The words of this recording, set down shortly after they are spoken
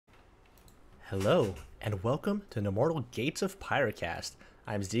Hello, and welcome to the Immortal Gates of Pyrecast.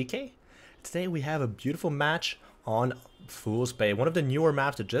 I'm ZK. Today we have a beautiful match on Fool's Bay, one of the newer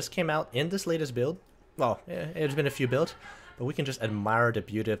maps that just came out in this latest build. Well, there's been a few builds, but we can just admire the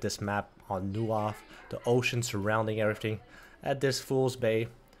beauty of this map on Nuoth, the ocean surrounding everything, at this Fool's Bay.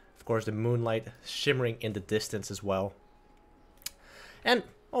 Of course, the moonlight shimmering in the distance as well. And,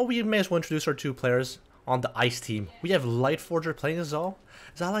 we may as well introduce our two players on the ice team. We have Lightforger playing as Zal.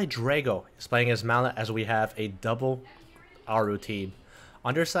 Zalai Drago is playing as Mala, as we have a double Aru team.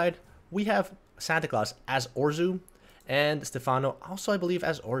 On their side, we have Santa Claus as Orzu, and Stefano also, I believe,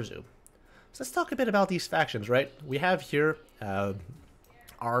 as Orzu. So let's talk a bit about these factions, right? We have here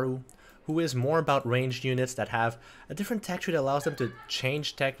Aru, who is more about ranged units that have a different tech tree that allows them to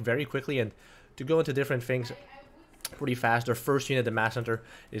change tech very quickly and to go into different things pretty fast. Their first unit, the Mass Hunter,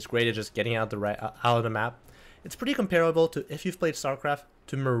 is great at just getting out of the map. It's pretty comparable to, if you've played StarCraft,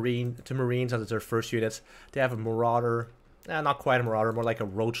 to Marines as their first units. They have a Marauder, not quite a Marauder, more like a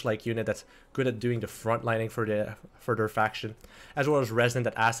Roach-like unit that's good at doing the front lining for their faction, as well as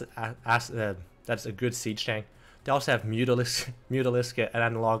Resonant that's a good siege tank. They also have Mutalisk an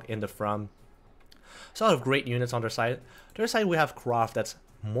analog in the front. So a lot of great units on their side. On their side we have Qrath, that's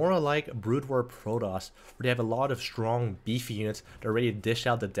more like Brood War Protoss, where they have a lot of strong, beefy units that are ready to dish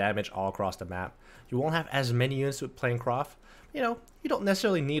out the damage all across the map. You won't have as many units with playing Qrath. You know, you don't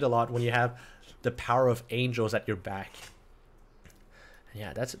necessarily need a lot when you have the power of angels at your back. And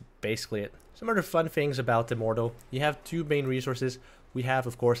yeah, that's basically it. Some other fun things about Immortal: you have two main resources. We have,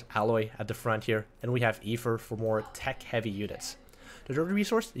 of course, Alloy at the front here, and we have Ether for more tech-heavy units. The third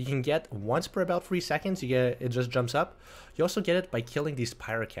resource you can get once per about 3 seconds. It just jumps up. You also get it by killing these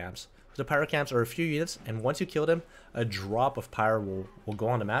Pyre camps. The Pyre camps are a few units, and once you kill them, a drop of Pyre will go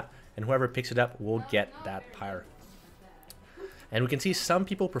on the map, and whoever picks it up will get that Pyre. And we can see some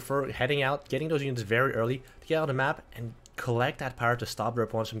people prefer heading out, getting those units very early to get out of the map and collect that Pyre to stop their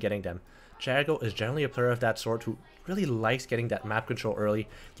opponents from getting them. Drago is generally a player of that sort who really likes getting that map control early,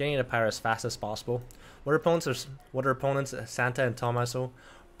 getting the Pyre as fast as possible. What our opponents, Santa and Tommaso,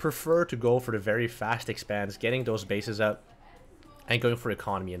 prefer to go for the very fast expands, getting those bases up, and going for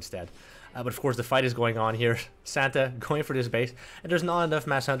economy instead. But of course the fight is going on here. Santa going for this base, and there's not enough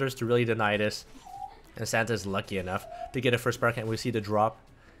Mass Hunters to really deny this. And Santa is lucky enough to get a first power, and we see the drop.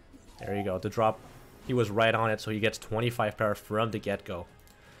 There you go, the drop. He was right on it, so he gets 25 power from the get-go.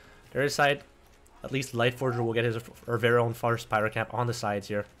 Their side, at least Lightforger will get his very own first Pyre camp on the sides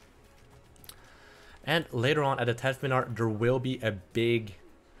here. And later on at the 10th minute, there will be a big,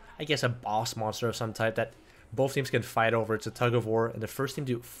 I guess, a boss monster of some type that both teams can fight over. It's a tug of war, and the first team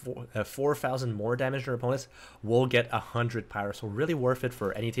to do 4,000 more damage to their opponents will get 100 Pyre. So really worth it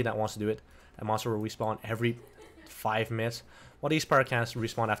for any team that wants to do it. A monster will respawn every 5 minutes, while these Pyre camps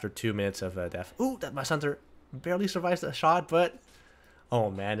respawn after 2 minutes of death. Ooh, that Mass Hunter barely survives the shot, but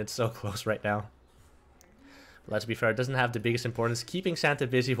oh man, it's so close right now. Let's be fair, it doesn't have the biggest importance. Keeping Santa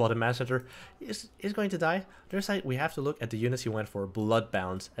busy while the Mass Hunter is going to die. Their side, we have to look at the units he went for.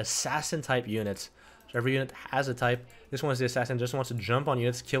 Bloodbounds, assassin type units. So every unit has a type. This one is the assassin, just wants to jump on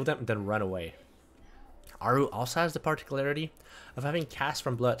units, kill them, and then run away. Aru also has the particularity of having cast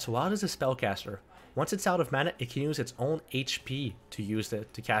from blood. So while it is a spellcaster, once it's out of mana, it can use its own HP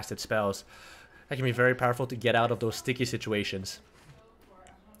to cast its spells. That can be very powerful to get out of those sticky situations.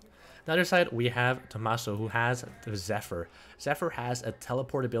 On the other side, we have Tommaso, who has the Zephyr. Zephyr has a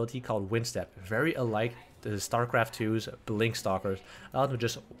teleport ability called Windstep, very alike the StarCraft 2's Blink Stalkers, allow them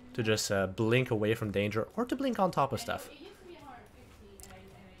to just blink away from danger or to blink on top of stuff.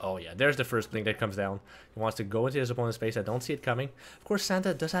 Oh yeah, there's the first blink that comes down. He wants to go into his opponent's space. I don't see it coming. Of course,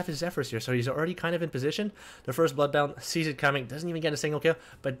 Santa does have his Zephyrs here, so he's already kind of in position. The first Bloodbound sees it coming, doesn't even get a single kill,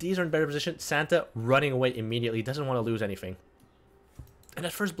 but these are in better position. Santa running away immediately, doesn't want to lose anything. And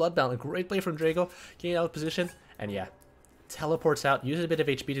that first Bloodbound, a great play from Drago, getting out of position, and yeah, teleports out, uses a bit of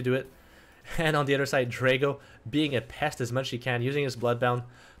HP to do it. And on the other side, Drago, being a pest as much as he can, using his Bloodbound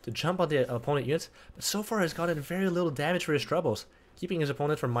to jump on the opponent units, but so far has gotten very little damage for his troubles. Keeping his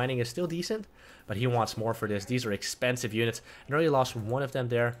opponent from mining is still decent, but he wants more for this. These are expensive units, and already lost one of them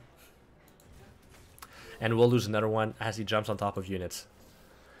there. And we'll lose another one as he jumps on top of units.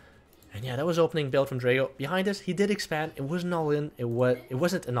 And yeah, that was opening build from Drago. Behind us, he did expand. It wasn't all in. It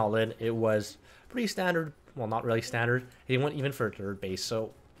wasn't an all in. It was pretty standard. Well, not really standard. He went even for third base,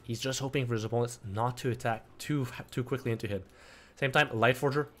 so he's just hoping for his opponents not to attack too quickly into him. Same time,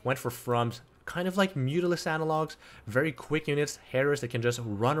 Lightforger went for Frums, kind of like Mutalisk analogs, very quick units, Harriers that can just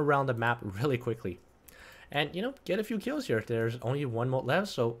run around the map really quickly. And, you know, get a few kills here. There's only one mote left,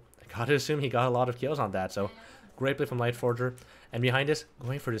 so I gotta assume he got a lot of kills on that. So Great play from Lightforger. And behind this,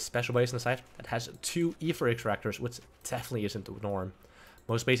 going for this special base on the side that has 2 Ether Extractors, which definitely isn't the norm.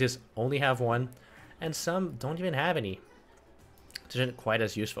 Most bases only have 1, and some don't even have any. Which isn't quite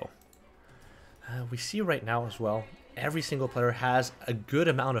as useful. We see right now as well, every single player has a good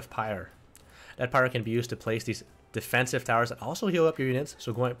amount of Pyre. That Pyre can be used to place these defensive towers that also heal up your units,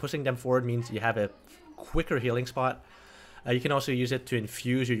 so pushing them forward means you have a quicker healing spot. You can also use it to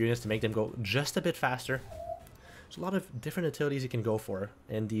infuse your units to make them go just a bit faster. There's a lot of different utilities you can go for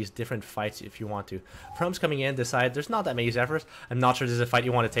in these different fights if you want to. Prom's coming in this side. There's not that many Zephyrs. I'm not sure this is a fight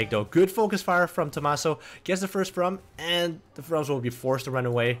you want to take though. Good focus fire from Tommaso. Gets the first Prom, and the Proms will be forced to run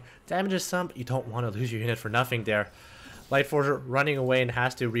away. Damages some, but you don't want to lose your unit for nothing there. Lightforger running away and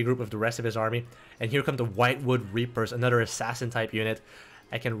has to regroup with the rest of his army. And here come the Whitewood Reapers, another assassin type unit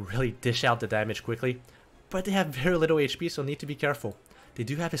that can really dish out the damage quickly. But they have very little HP, so need to be careful. They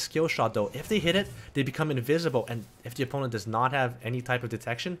do have a skill shot though. If they hit it, they become invisible, and if the opponent does not have any type of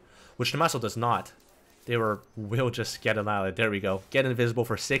detection, which Tommaso does not, they will just get annihilated. There we go. Get invisible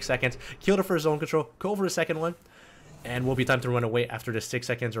for 6 seconds, kill the first zone control, go for the second one, and will be time to run away after the 6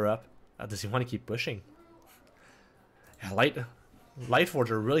 seconds are up. Does he want to keep pushing? Yeah,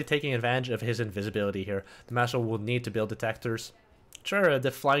 Lightforger really taking advantage of his invisibility here. Tommaso will need to build detectors. Sure,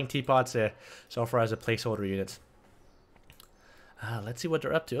 the flying teapots so far as a placeholder unit. Let's see what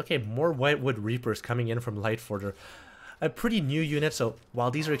they're up to. Okay, more Whitewood Reapers coming in from Lightforger. A pretty new unit, so while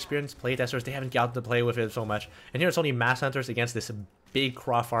these are experienced playtesters, they haven't gotten to play with it so much. And here it's only Mass Hunters against this big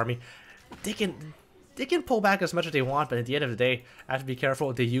Qrath army. They can pull back as much as they want, but at the end of the day, I have to be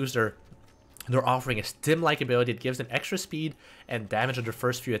careful. They use they're offering a stim-like ability. It gives them extra speed and damage on their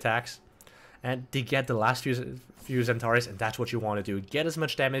first few attacks. And they get the last few Centaurs, and that's what you want to do. Get as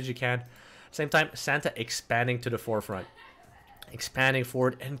much damage as you can. Same time, Santa expanding to the forefront. Expanding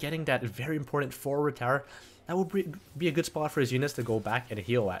forward and getting that very important forward tower. That would be a good spot for his units to go back and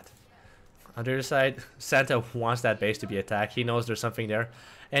heal at. On the other side, Santa wants that base to be attacked. He knows there's something there,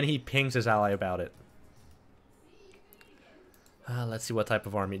 and he pings his ally about it. Let's see what type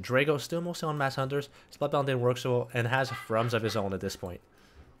of army. Drago still mostly on Mass Hunters. Bloodbound didn't work so well and has Thrums of his own at this point.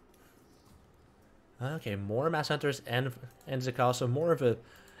 Okay, more Mass Hunters and Zakal, so more of a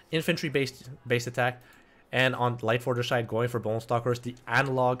infantry-based attack. And on Lightforger's side, going for Bone Stalkers, the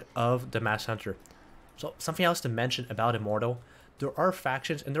analog of the Mass Hunter. So something else to mention about Immortal, there are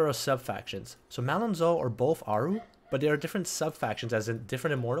factions and there are sub-factions. So Mal and Zo are both Aru, but there are different sub-factions as in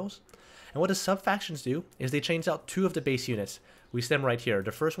different Immortals. And what the sub-factions do is they change out 2 of the base units. We see them right here.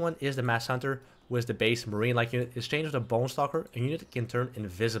 The first one is the Mass Hunter, with the base Marine-like unit. Is changed with a Bone Stalker, a unit that can turn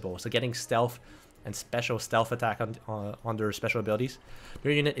invisible. So getting stealth and special stealth attack on their special abilities.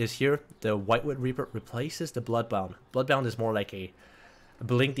 Their unit is here. The Whitewood Reaper replaces the Bloodbound. Bloodbound is more like a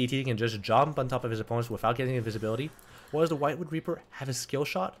blink DT. He can just jump on top of his opponents without getting invisibility. Whereas the Whitewood Reaper have a skill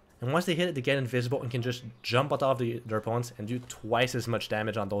shot, and once they hit it, they get invisible and can just jump on top of their opponents and do twice as much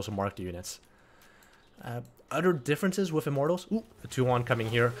damage on those marked units. Other differences with Immortals, a 2-1 coming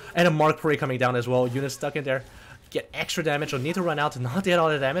here, and a Mark Prey coming down as well. Units stuck in there get extra damage, so need to run out to not get all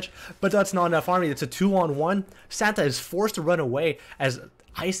the damage, but that's not enough army. It's a 2-on-1. Santa is forced to run away as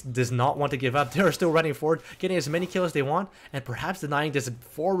Ice does not want to give up. They're still running forward, getting as many kills as they want, and perhaps denying this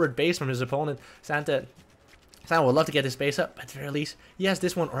forward base from his opponent. Santa would love to get his base up, but at the very least, he has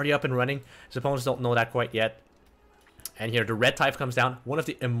this one already up and running. His opponents don't know that quite yet. And here, the Red Tide comes down. One of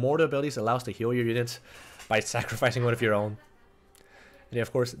the Immortal abilities allows to heal your units by sacrificing one of your own. And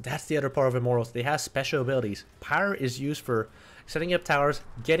of course, that's the other part of Immortals. They have special abilities. Pyre is used for setting up towers,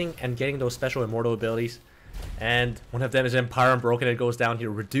 getting those special Immortal abilities. And one of them is in Pyre Unbroken. It goes down here,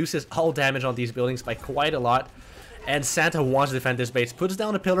 reduces all damage on these buildings by quite a lot. And Santa wants to defend this base, puts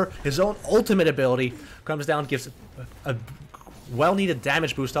down a pillar. His own ultimate ability comes down, gives a well-needed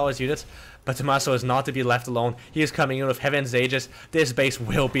damage boost to all his units. But Tommaso is not to be left alone. He is coming in with Heaven's Aegis. This base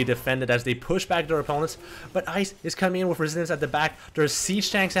will be defended as they push back their opponents. But Ice is coming in with resistance at the back. There's Siege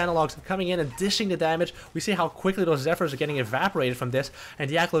Tanks analogs coming in and dishing the damage. We see how quickly those Zephyrs are getting evaporated from this.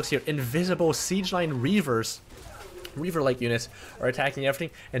 And the Acolytes here, invisible Siege Line Reaver-like units are attacking everything.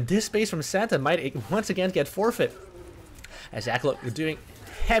 And this base from Santa might once again get forfeit. As Acolyte is doing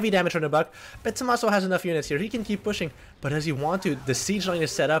heavy damage on the buck, but Tommaso has enough units here. He can keep pushing, but does he want to? The siege line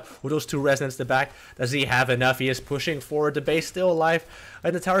is set up with those 2 resonants to back. Does he have enough? He is pushing forward. The base still alive,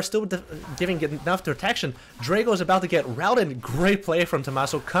 and the tower still giving enough protection. Drago is about to get routed. Great play from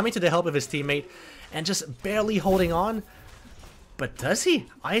Tommaso, coming to the help of his teammate, and just barely holding on. But does he?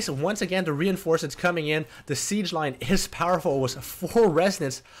 Ice once again to reinforce it's coming in. The siege line is powerful. It was 4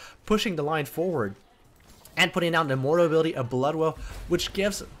 resonants pushing the line forward. And putting down the Immortal ability of Bloodwell, which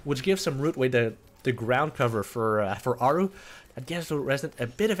gives some root weight the ground cover for Aru. That gives the resident a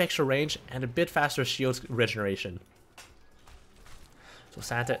bit of extra range and a bit faster shield regeneration. So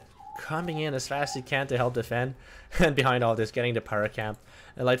Santa coming in as fast as he can to help defend, and behind all this, getting the Pyre camp.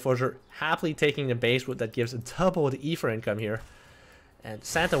 And Lightforger happily taking the base that gives double the Ether income here. And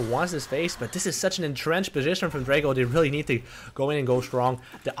Santa wants this base, but this is such an entrenched position from Drago. They really need to go in and go strong.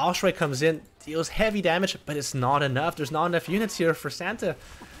 The Osprey comes in, deals heavy damage, but it's not enough. There's not enough units here for Santa.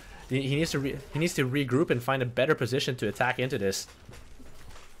 He needs to regroup and find a better position to attack into this.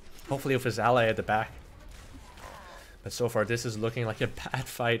 Hopefully with his ally at the back. But so far, this is looking like a bad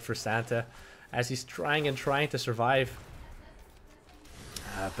fight for Santa, as he's trying to survive.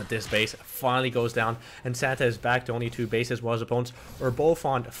 But this base finally goes down, and Santa is back to only 2 bases, while his opponents are both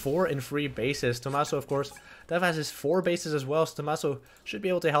on 4 and 3 bases. Tommaso, of course, Dev has his 4 bases as well, so Tommaso should be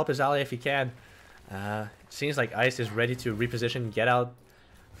able to help his ally if he can. It seems like Ice is ready to reposition, get out,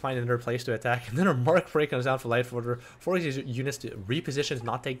 find another place to attack, and then a Mark Break comes down for Lightforger, forcing his units to reposition,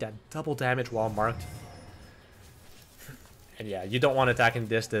 not take that double damage while marked. And yeah, you don't want to attack in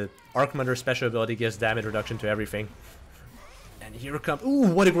this. The Archmander's special ability gives damage reduction to everything. And here it comes. Ooh,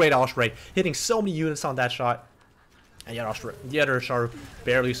 what a great Osprey. Hitting so many units on that shot. And yet the other Sharu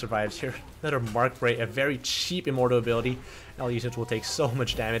barely survives here. Another Mark Break, a very cheap Immortal ability. All these units will take so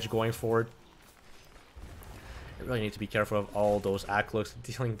much damage going forward. You really need to be careful of all those Aklooks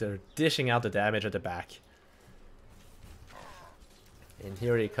they're dishing out the damage at the back. And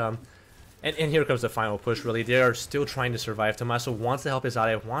here they come. And here comes the final push, really. They are still trying to survive. Tommaso wants to help his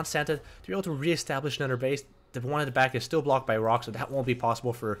ally, wants Santa to be able to re-establish another base. The one at the back is still blocked by rocks, so that won't be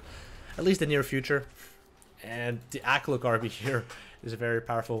possible for at least the near future. And the Aklook army here is very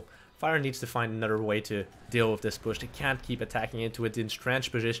powerful. Fire needs to find another way to deal with this push. They can't keep attacking into an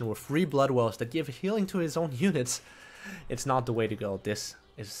entrenched position with 3 blood wells that give healing to his own units. It's not the way to go. This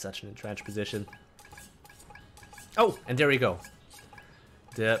is such an entrenched position. Oh, and there we go.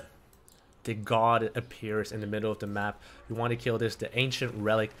 The god appears in the middle of the map. We want to kill this, the ancient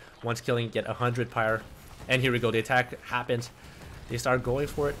relic. Once killing, get 100 Pyre. And here we go, the attack happens. They start going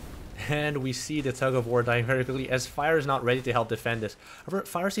for it. And we see the tug of war dying very quickly, as Fire is not ready to help defend this. However,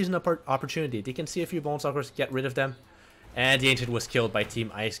 Fire sees an opportunity. They can see a few Bonestalkers, get rid of them. And the ancient was killed by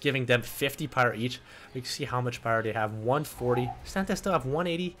Team Ice, giving them 50 Pyre each. We can see how much Pyre they have, 140. Santa still have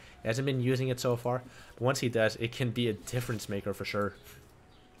 180. He hasn't been using it so far. But once he does, it can be a difference maker for sure.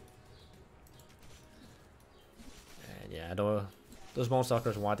 Yeah, those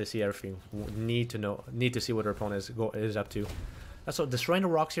Bonestalkers want to see everything. Need to see what their opponent is up to. So destroying the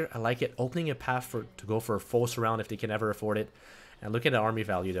rocks here, I like it. Opening a path to go for a full surround if they can ever afford it. And look at the army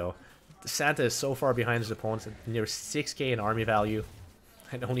value though. Santa is so far behind his opponents, near 6k in army value,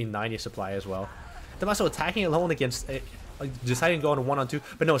 and only 90 supply as well. Tommaso attacking alone against, deciding to go on a 1-on-2,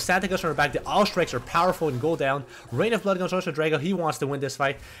 but no, Santa goes from her back. The all strikes are powerful and go down. Rain of Blood goes on to Drago. He wants to win this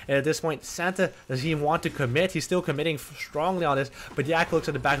fight, and at this point, Santa, does he want to commit? He's still committing strongly on this, but Yak looks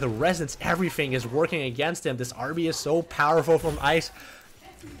at the back. The Resonance, everything is working against him. This army is so powerful from Ice.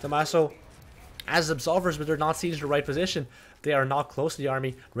 Tommaso has Absolvers, but they're not seen in the right position. They are not close to the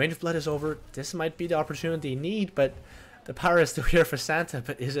army. Rain of Blood is over. This might be the opportunity they need, but the power is still here for Santa.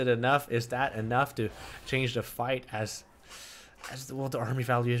 But is it enough? Is that enough to change the fight as well, the army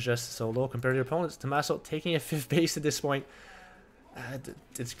value is just so low compared to your opponents. Tommaso taking a 5th base at this point.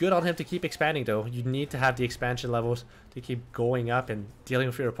 It's good on him to keep expanding though. You need to have the expansion levels to keep going up and dealing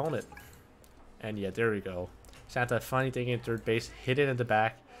with your opponent. And yeah, there we go. Santa finally taking a 3rd base, hit it in the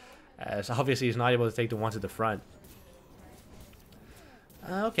back, as obviously he's not able to take the ones at the front.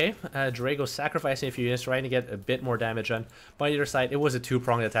 Okay, Drago sacrificing a few units, trying to get a bit more damage on. By the other side, it was a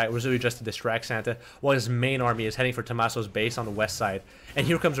 2-pronged attack. It was really just to distract Santa, while his main army is heading for Tommaso's base on the west side. And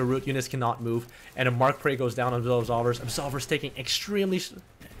here comes a root. Units cannot move, and a Mark Prey goes down on the Absolvers. Absolvers taking an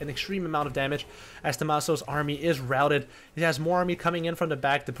extreme amount of damage, as Tommaso's army is routed. He has more army coming in from the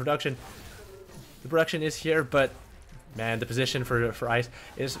back. The production is here, but man, the position for Ice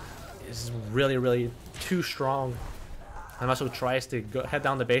is really too strong. Tommaso tries to head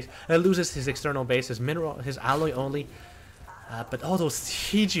down the base and loses his external base, his mineral, his alloy only. But all those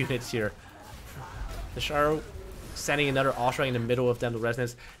siege units here. The Sharo sending another Osprey in the middle of them. The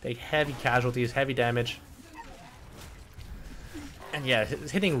Resonance take heavy casualties, heavy damage. And yeah,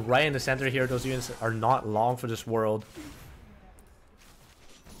 hitting right in the center here. Those units are not long for this world.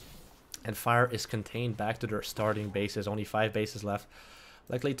 And Fire is contained back to their starting bases. Only 5 bases left.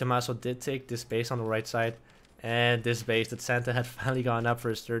 Luckily, Tommaso did take this base on the right side. And this base that Santa had finally gone up for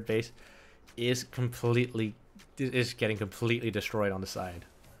his 3rd base is getting completely destroyed on the side.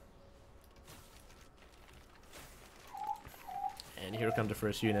 And here come the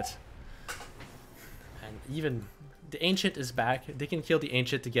first units. And even the Ancient is back. They can kill the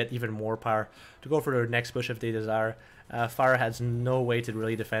Ancient to get even more power to go for their next push if they desire. Fire has no way to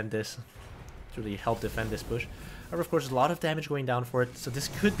really defend this, to really help defend this push. However, of course, a lot of damage going down for it, so this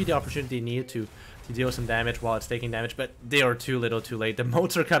could be the opportunity they need to deal some damage while it's taking damage, but they are too little too late. The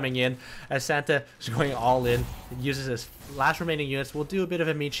motes are coming in as Santa is going all in. He uses his last remaining units, will do a bit of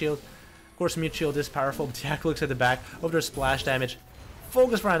a meat shield. Of course, meat shield is powerful, but Jack looks at the back of their splash damage.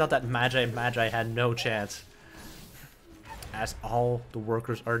 Focus around out that Magi. Magi had no chance, as all the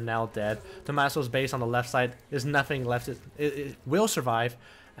workers are now dead. Tommaso's base on the left side is nothing left. It will survive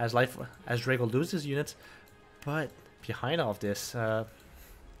as Drago loses units, but behind all of this, I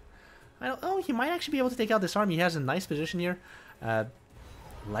don't know. He might actually be able to take out this army. He has a nice position here.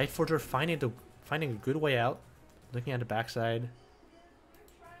 Lightforger finding a good way out. Looking at the backside,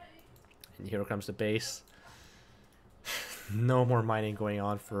 and here comes the base. No more mining going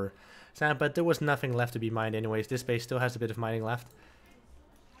on for Sam, but there was nothing left to be mined anyways. This base still has a bit of mining left.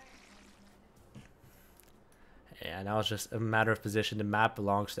 Yeah, now it's just a matter of position. The map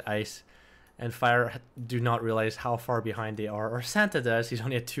belongs to Ice, and Fire do not realize how far behind they are. Or Santa does. He's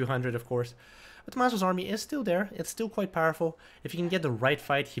only at 200, of course. But Tommaso's army is still there. It's still quite powerful. If he can get the right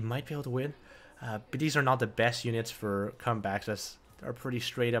fight, he might be able to win. But these are not the best units for comebacks, as they're pretty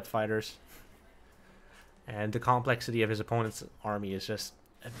straight up fighters. And the complexity of his opponent's army is just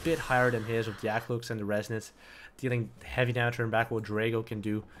a bit higher than his, with the Aklux and the Resonance dealing heavy damage turn back, what Drago can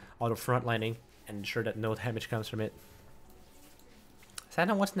do auto frontlining and ensure that no damage comes from it.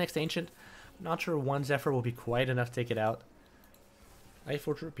 Santa wants the next Ancient. Not sure one Zephyr will be quite enough to take it out.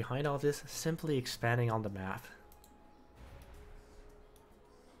 Lightforger behind all of this, simply expanding on the map.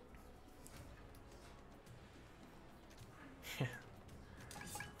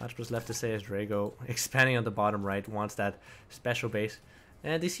 Much was left to say as Drago, expanding on the bottom right, wants that special base.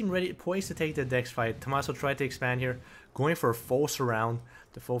 And they seem ready, poised to take the next fight. Tommaso tried to expand here, going for a full surround.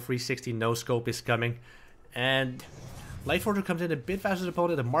 The full 360 no scope is coming. And Lightforger comes in a bit faster than the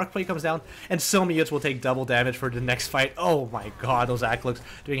opponent. The Mark Plate comes down, and some units will take double damage for the next fight. Oh my god, those Aklux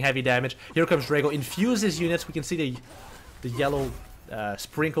doing heavy damage. Here comes Drago, infuses units. We can see the yellow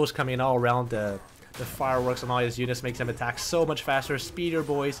sprinkles coming all around the fireworks on all his units, makes them attack so much faster. Speeder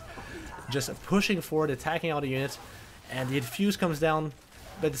boys just pushing forward, attacking all the units, and the infuse comes down,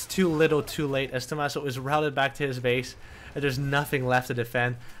 but it's too little too late as Tommaso is routed back to his base, and there's nothing left to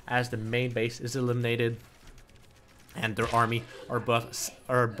defend as the main base is eliminated, and their army are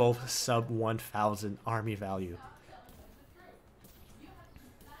both sub 1,000 army value.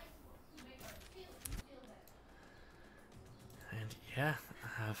 And yeah,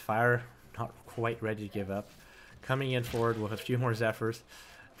 Fire not quite ready to give up, coming in forward with a few more Zephyrs,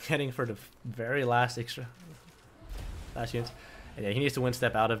 heading for the very last units. And yeah, he needs to one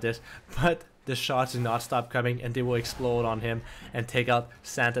step out of this, but the shots do not stop coming, and they will explode on him and take out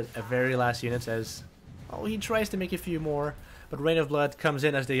Santa at very last units as, oh, he tries to make a few more, but Rain of Blood comes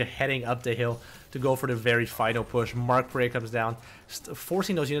in as they are heading up the hill to go for the very final push. Mark Prey comes down,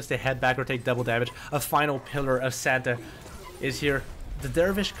 forcing those units to head back or take double damage. A final pillar of Santa is here. The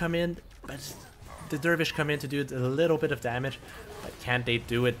Dervish come in, but the Dervish come in to do a little bit of damage, but can't they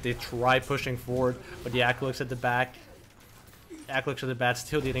do it? They try pushing forward, but the Aklux at the back,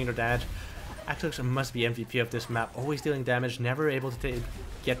 still dealing their damage. Aklux must be MVP of this map, always dealing damage, never able to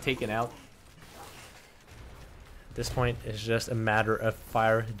get taken out. At this point, it's just a matter of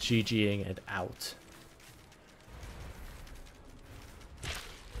Fire GGing it out.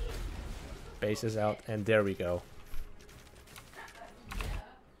 Base is out, and there we go.